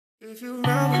If you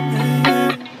run with me,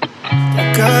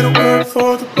 I gotta work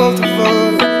for the both of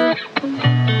us.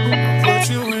 I'll put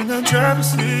you in the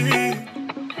driver's seat.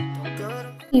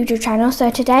 YouTube channel. So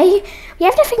today we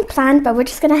have nothing planned, but we're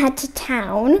just gonna head to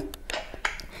town.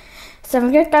 So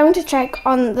we're just going to check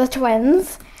on the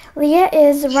twins. Leah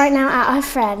is right now at her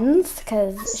friends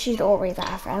because she's always at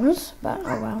her friends, but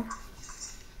oh well.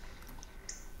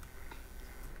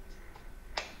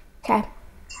 Okay.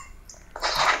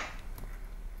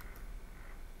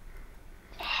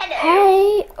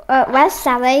 Hey, where's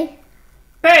Sally?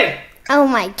 Hey! Oh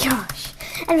my gosh.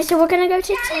 And so we're gonna go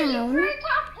to town.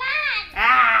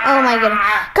 Oh my goodness.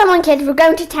 Come on kids, we're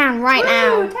going to town right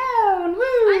now. Town!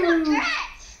 Woo! I'm not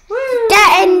dressed. Woo!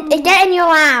 Get in your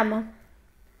lamb.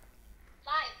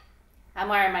 I'm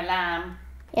wearing my lamb.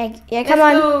 Yeah, come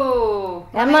on. Let's go.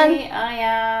 Come Mommy, on. I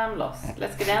am lost.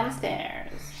 Let's go down the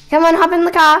stairs. Come on, hop in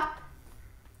the car.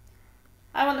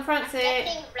 I want the front seat.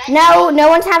 No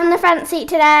one's having the front seat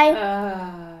today.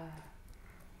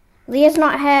 Leah's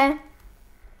not here.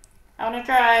 I want to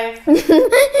drive.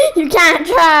 You can't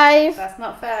drive. That's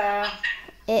not fair.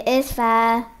 It is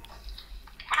fair.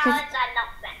 How is that not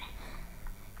fair?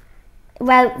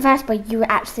 Well, first of all, you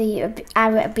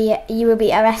will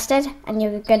be arrested and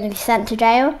you're going to be sent to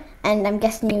jail. And I'm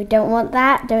guessing you don't want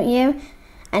that, don't you?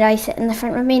 And are you sitting in the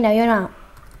front with me? No, you're not.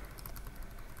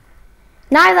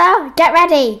 Nyla, get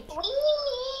ready.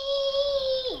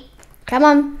 Wee. Come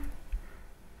on.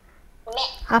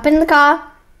 Hop in the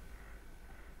car.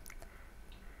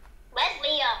 Where's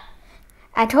Leah?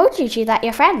 I told you she's at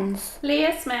your friends.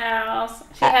 Leah smells.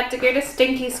 She had to go to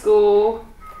stinky school.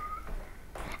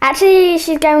 Actually,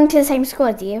 she's going to the same school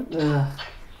as you. Ugh.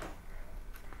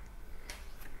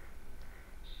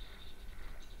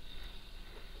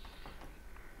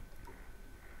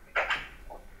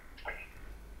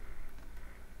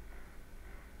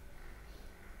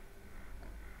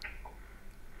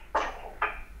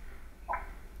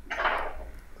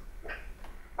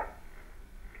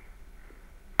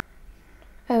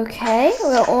 Okay,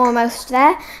 we're almost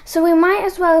there. So we might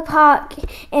as well park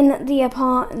in the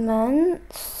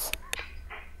apartments.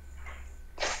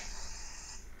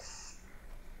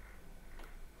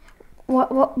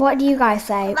 What do you guys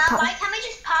say? Mum, why can't we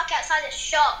just park outside the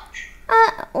shop?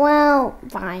 Well,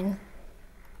 fine.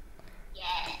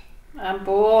 Yeah. I'm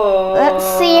bored. Let's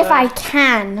see if I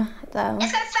can, though.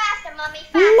 Let's go faster, Mummy.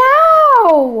 Faster.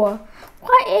 No!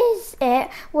 What is it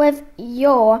with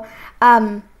your,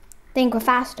 think we're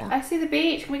faster? I see the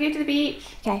beach. Can we go to the beach?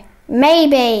 Okay,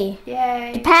 maybe.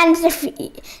 Yay. Depends if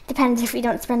we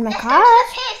don't spend my Let's car. go to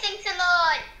the piercing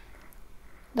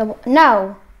salon.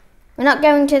 No, we're not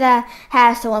going to the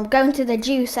hair salon. We're going to the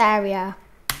juice area.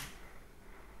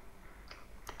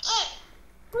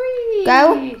 Whee!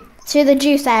 Go to the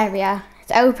juice area.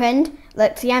 It's opened.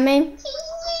 Looks yummy.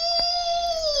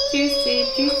 Juicy,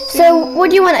 juicy. So,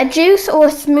 what do you want? A juice or a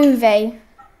smoothie?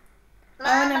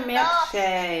 I want a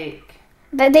milkshake.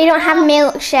 But they don't have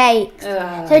milkshakes.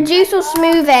 Ugh. So, juice or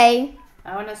smoothie?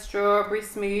 I want a strawberry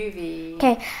smoothie.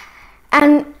 Okay,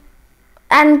 and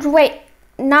wait,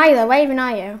 Nyla, where even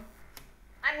are you?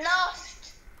 I'm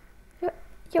lost.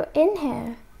 You're in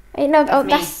here. Wait, no, That's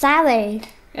me. that's Sally.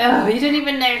 Oh, you don't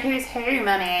even know who's who,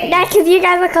 Mummy. Yeah, because you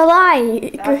guys look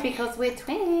alike. That's because we're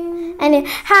twins. And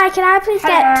hi, can I please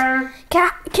Hello.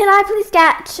 can I please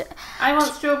get? I want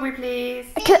strawberry, please.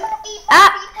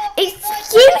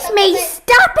 Excuse me,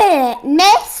 stop it,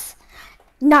 miss.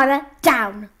 Nada,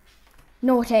 down.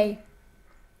 Naughty.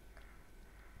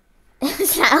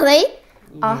 Sally,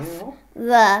 off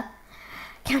the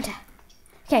counter.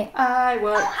 Okay. I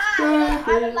want Hi. I would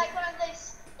strawberry. like one of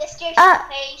those. This juice,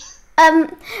 please.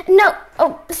 No.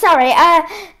 Oh, sorry.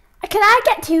 Can I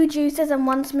get 2 juices and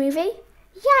 1 smoothie?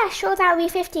 Yeah, sure. That'll be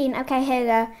 15. Okay, here you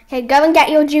go. Okay, go and get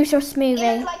your juice or You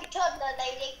smoothie. look like a toddler,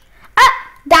 lady.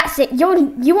 That's it.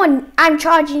 I'm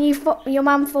charging you for your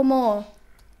mum for more.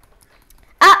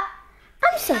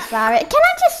 I'm so sorry. Can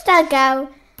I just go?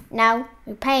 No,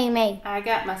 you're paying me. I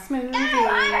got my smoothie.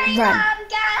 Run.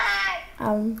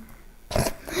 Go.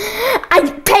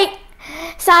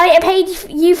 Sorry, I paid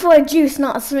you for a juice,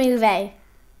 not a smoothie.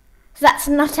 So that's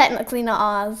not technically not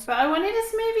ours. But I wanted a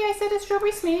smoothie. I said a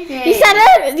strawberry smoothie. You said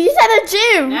a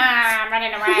juice. Nah, I'm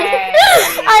running away.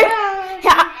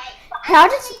 How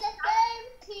did you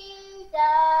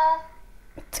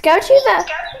go to the?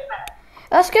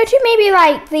 Let's go to maybe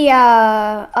like the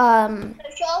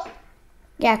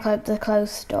the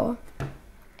clothes store.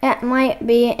 It might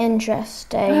be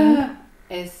interesting.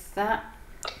 Is that?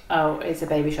 Oh, it's a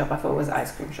baby shop. I thought it was an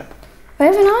ice cream shop. Where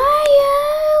even are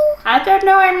you? I don't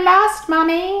know. I'm lost,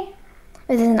 Mummy.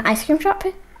 Is this an ice cream shop?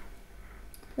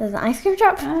 There's an ice cream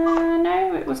shop.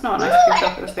 No, it was not an ice cream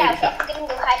shop. It was a baby shop. I'm gonna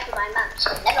go hide from my mum. So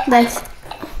never mind. There's.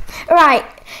 Right.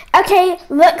 Okay.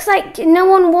 Looks like no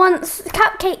one wants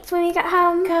cupcakes when we get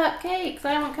home, Cupcakes.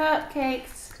 I want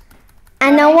cupcakes.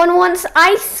 and no one wants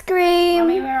ice cream.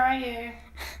 Mommy, where are you?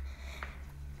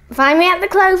 Find me at the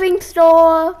clothing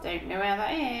store. Don't know where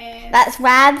that is. That's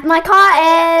where my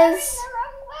car is.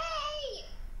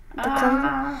 The wrong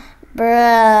way.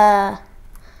 Bruh.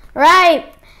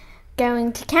 Right.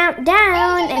 Going to count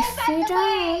down if you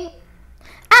don't.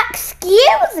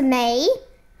 Excuse me.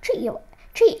 Treat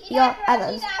your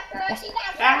others.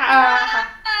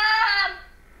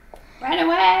 Run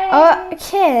away. Oh,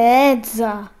 kids.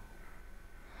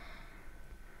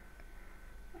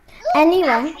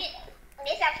 Anyway.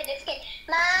 This outfit is good.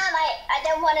 Mom, I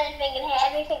don't want anything in here.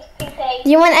 Everything's prepaid. Do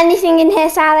you want anything in here,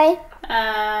 Sally?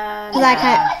 I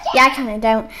kind of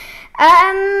don't.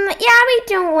 Yeah, we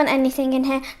don't want anything in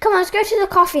here. Come on, let's go to the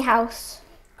coffee house.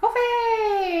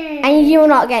 Coffee. And you're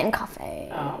not getting coffee.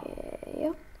 Oh.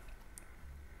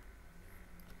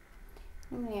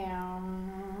 Yeah.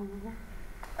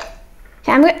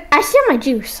 Okay, I still have my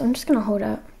juice. I'm just gonna hold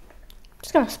it.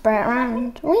 Just gonna spray it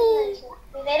around. Whee.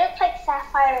 They look like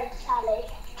Sapphire and Sally.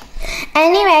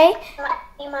 Anyway,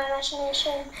 In my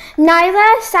imagination.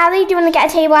 Nyla, Sally, do you want to get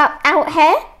a table out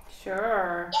here?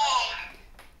 Sure.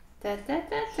 Yeah.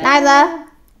 Nyla.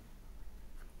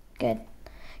 Good.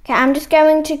 Okay, I'm just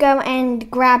going to go and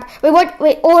grab.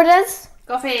 Wait, orders?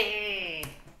 Coffee.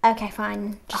 Okay,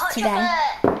 fine. Just Hot today.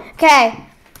 chocolate. Okay,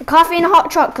 coffee and hot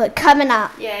chocolate coming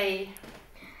up. Yay.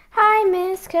 Hi,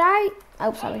 miss. Could I?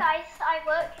 Oh, Hey sorry. guys, I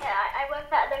work here. I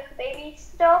work at a local baby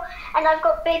store, and I've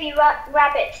got baby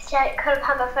rabbits to come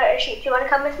have a photo shoot. Do you want to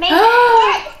come with me?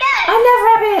 Let's go. I love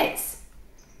rabbits.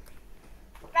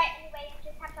 Right, anyway, you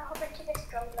just have to hop into the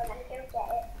stroller and go get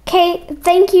it. Okay,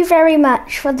 thank you very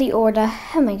much for the order.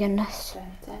 Oh my goodness.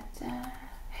 Dun, dun, dun.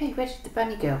 Hey, where did the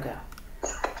bunny girl go?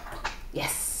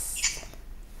 Yes.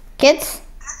 Kids?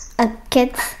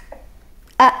 Kids?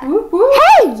 Whoop, whoop.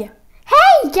 Hey!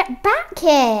 Hey, get back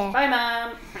here! Bye,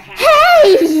 Mom.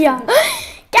 Hey!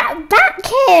 Get back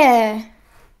here!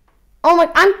 Oh my,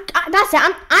 that's it.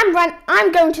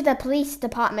 I'm going to the police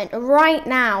department right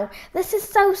now. This is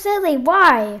so silly.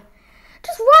 Why?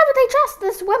 Just why would they trust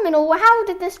this woman, or how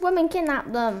did this woman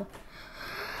kidnap them?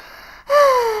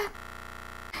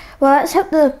 Well, let's hope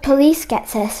the police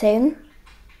gets here soon.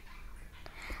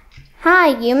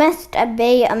 Hi, you must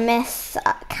be a Miss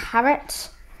Carrot.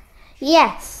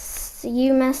 Yes,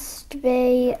 you must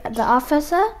be the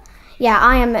officer. Yeah,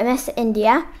 I am Miss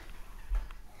India.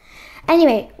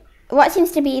 Anyway, what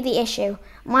seems to be the issue?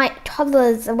 My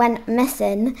toddlers went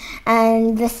missing,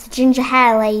 and this ginger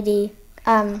hair lady,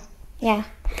 yeah.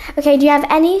 Okay, do you have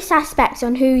any suspects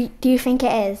on who do you think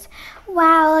it is?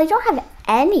 Well, I don't have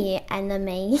any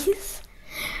enemies,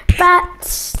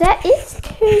 but there is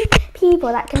 2 people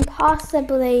that can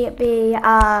possibly be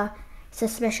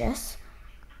suspicious.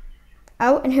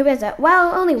 Oh, and who is it?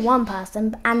 Well, only one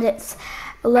person, and it's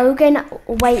Logan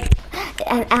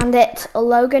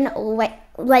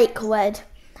Lakewood.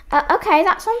 Okay,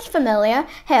 that sounds familiar.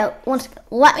 Here,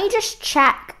 let me just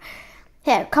check.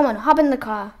 Here, come on, hop in the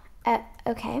car.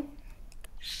 Okay.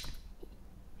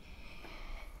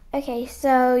 Okay,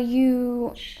 so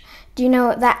do you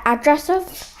know that address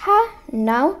of her?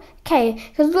 No? Okay,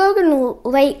 because Logan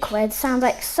Lakewood sounds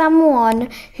like someone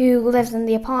who lives in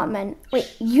the apartment.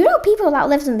 Wait, you know people that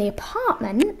lives in the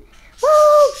apartment?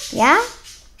 Well, yeah.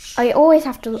 I always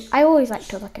like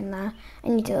to look in there. I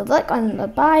need to look on the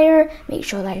buyer, make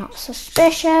sure they're not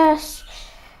suspicious.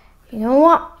 You know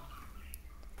what?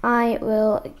 I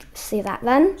will see that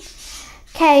then.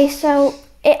 Okay, so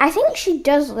I think she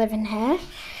does live in here.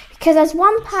 Because there's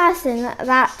one person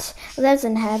that lives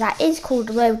in here that is called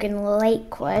Logan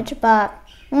Lakewood, but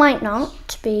might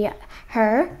not be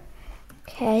her.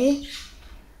 Okay.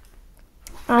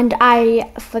 And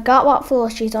I forgot what floor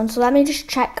she's on, so let me just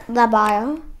check the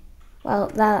bio. Well,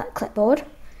 the clipboard.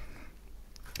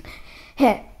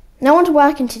 Here. No one's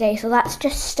working today, so let's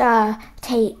just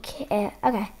take it.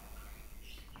 Okay.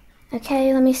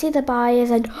 Okay, let me see the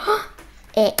bios, and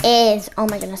it is. Oh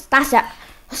my goodness, that's it.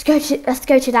 Let's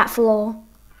go to that floor.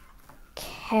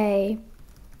 Okay.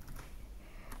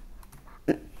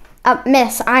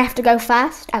 Miss, I have to go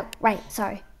first. Oh, right,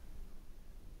 sorry.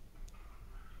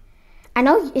 I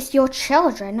know it's your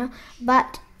children,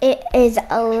 but it is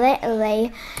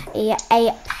literally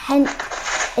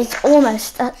it's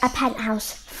almost a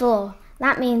penthouse floor.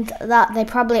 That means that they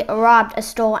probably robbed a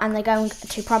store and they're going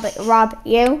to probably rob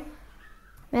you,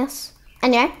 miss.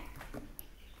 Anyway.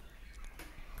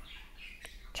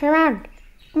 Turn around.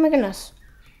 Oh my goodness.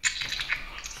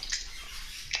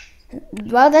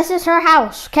 Well, this is her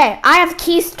house. Okay, I have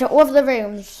keys to all of the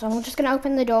rooms, so I'm just gonna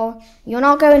open the door. You're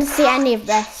not going to see any of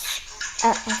this.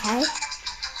 Okay.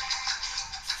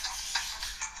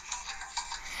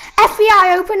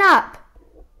 FBI, open up.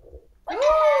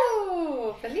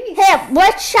 Oh, police. Here,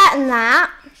 we're chatting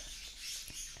that.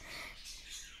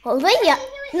 Well, Leah,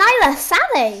 Nyla,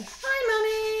 Sally. Hi,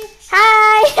 Mummy.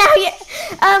 Hi, how you?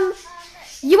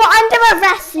 You are under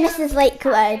arrest, Mrs.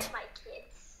 Lakewood. My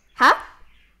kids. Huh?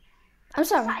 I'm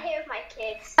sorry. Sat here with my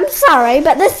kids. I'm sorry,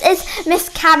 but this is Miss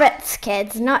Carrot's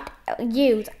kids, not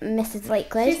you, Mrs.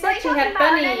 Lakewood. She said she had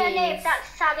bunnies. That's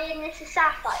Sally and this is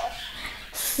Sapphire.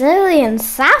 Silly and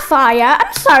Sapphire.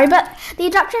 I'm sorry, but the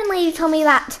adoption lady told me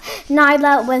that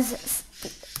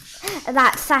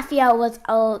Sapphire was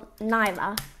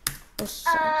Nyla.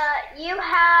 You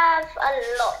have a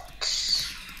lot.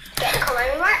 Come on,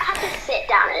 we might have to sit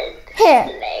down and Here.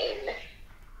 explain.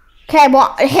 Okay,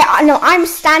 well, here, no, I'm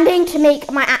standing to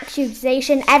make my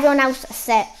accusation. Everyone else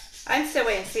sit. I'm still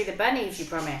waiting to see the bunnies you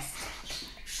promised.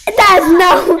 There's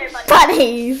no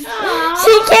bunnies.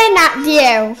 She kidnapped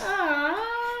you. Aww.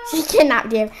 She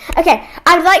kidnapped you. Okay,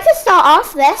 I'd like to start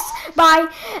off this by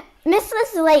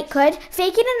Mrs. Lakewood.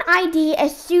 Faking an ID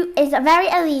is very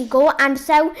illegal, and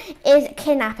so is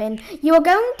kidnapping. You are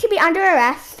going to be under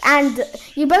arrest, and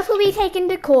you both will be taken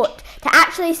to court to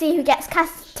actually see who gets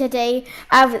custody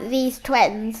of these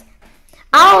twins.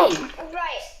 Right.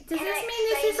 Does this mean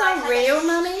this is all real,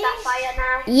 Mummy? Sapphire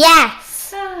now.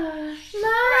 Yes. Mommy.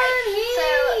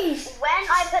 Right. So when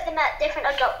I put them at different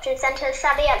adoption centres,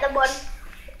 Sally at the one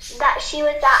that she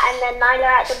was at, and then Nyla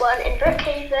at the one in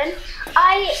Brookhaven,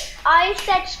 I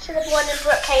said to the one in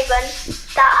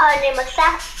Brookhaven that her name was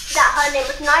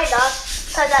Nyla,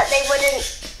 so that they wouldn't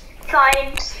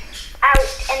find out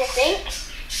anything.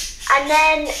 And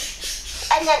then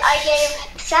I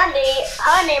gave Sally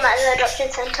her name at the adoption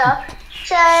centre.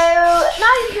 So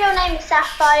Nyla's real name is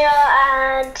Sapphire,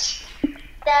 and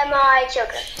they're my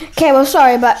children. Okay, well,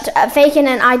 sorry, but faking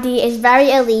an ID is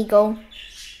very illegal.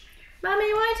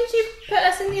 Mummy, why did you put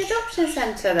us in the adoption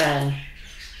centre then?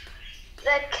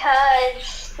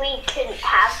 Because we didn't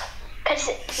have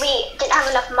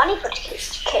enough money for the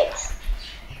kids.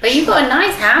 But you got a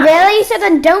nice house. Really? So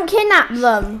then don't kidnap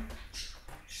them.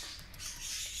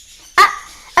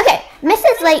 Okay,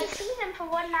 Mrs. Lake. See them for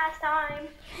one last time.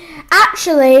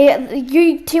 Actually,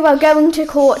 you two are going to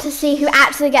court to see who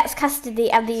actually gets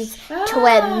custody of these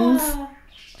twins.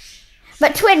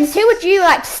 But twins, who would you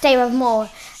like to stay with more?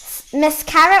 Miss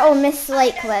Carrot or Miss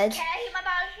Lakewood? I don't care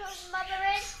who my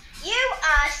mother is. You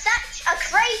are such a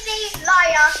crazy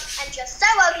liar, and you're so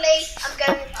ugly. I'm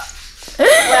going with her.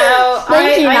 Well,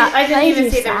 Thank you, I didn't thank even you,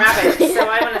 see the Sam. rabbits, so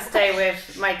I want to stay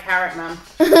with my carrot mum.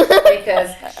 Because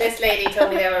this lady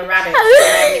told me there were rabbits, so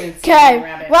I haven't even seen Okay. the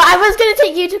rabbits. Well, I was going to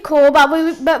take you to court,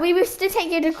 but we wish to take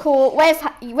you to court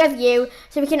with you,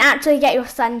 so we can actually get your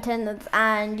sentence,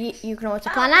 and you can also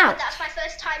plan out. That's my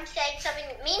first time saying something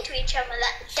mean to each other.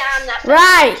 Damn that.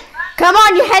 Right. Come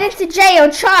on, you're headed to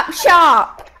jail.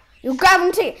 Sharp. You're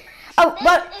going to. Oh,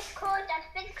 well. It's called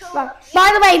a physical. Well,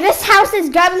 by the way, this house is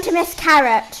going to Miss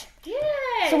Carrot. Yeah,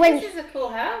 So when- this is a cool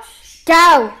house.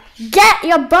 Go. Get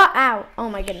your butt out. Oh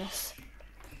my goodness.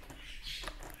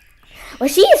 Well,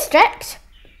 she is strict.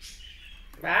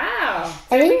 Wow.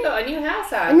 So Really? we got a new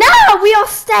house out. No, we are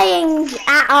staying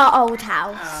at our old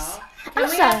house. Oh. I'm Can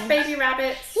we sorry. have baby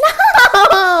rabbits?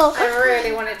 No. I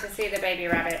really wanted to see the baby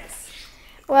rabbits.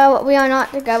 Well, we are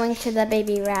not going to the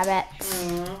baby rabbits.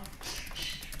 Mm.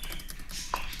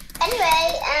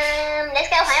 Anyway, let's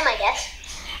go home, I guess.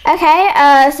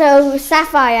 Okay, so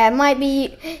Sapphire might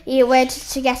be weird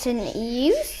to getting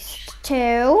used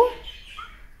to.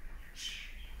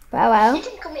 Well. You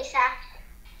can call me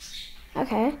Saf.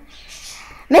 Okay.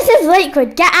 Mrs.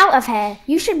 Lakewood, get out of here.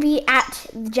 You should be at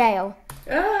the jail.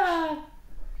 Ah.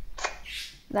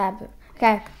 There.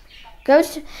 Okay.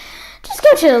 Just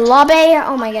go to the lobby.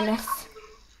 Oh my goodness.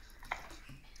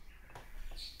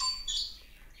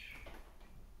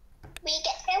 We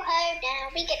get to go home now.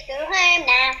 We get to go home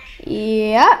now.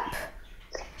 Yep.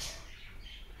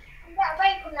 We got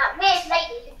away from that weird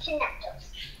lady who kidnapped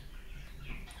us.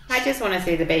 I just want to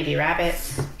see the baby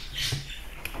rabbits.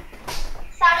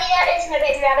 Sadly, there is no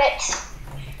baby rabbit.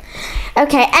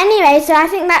 Okay, anyway, so I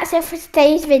think that's it for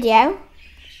today's video.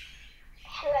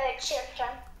 Hello, children.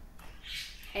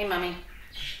 Hey, Mummy.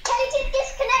 Kelly did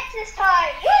disconnect this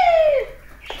time.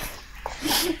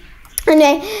 Woo!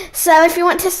 Okay, so if you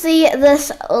want to see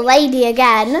this lady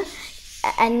again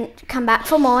and come back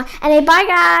for more, anyway, bye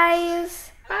guys.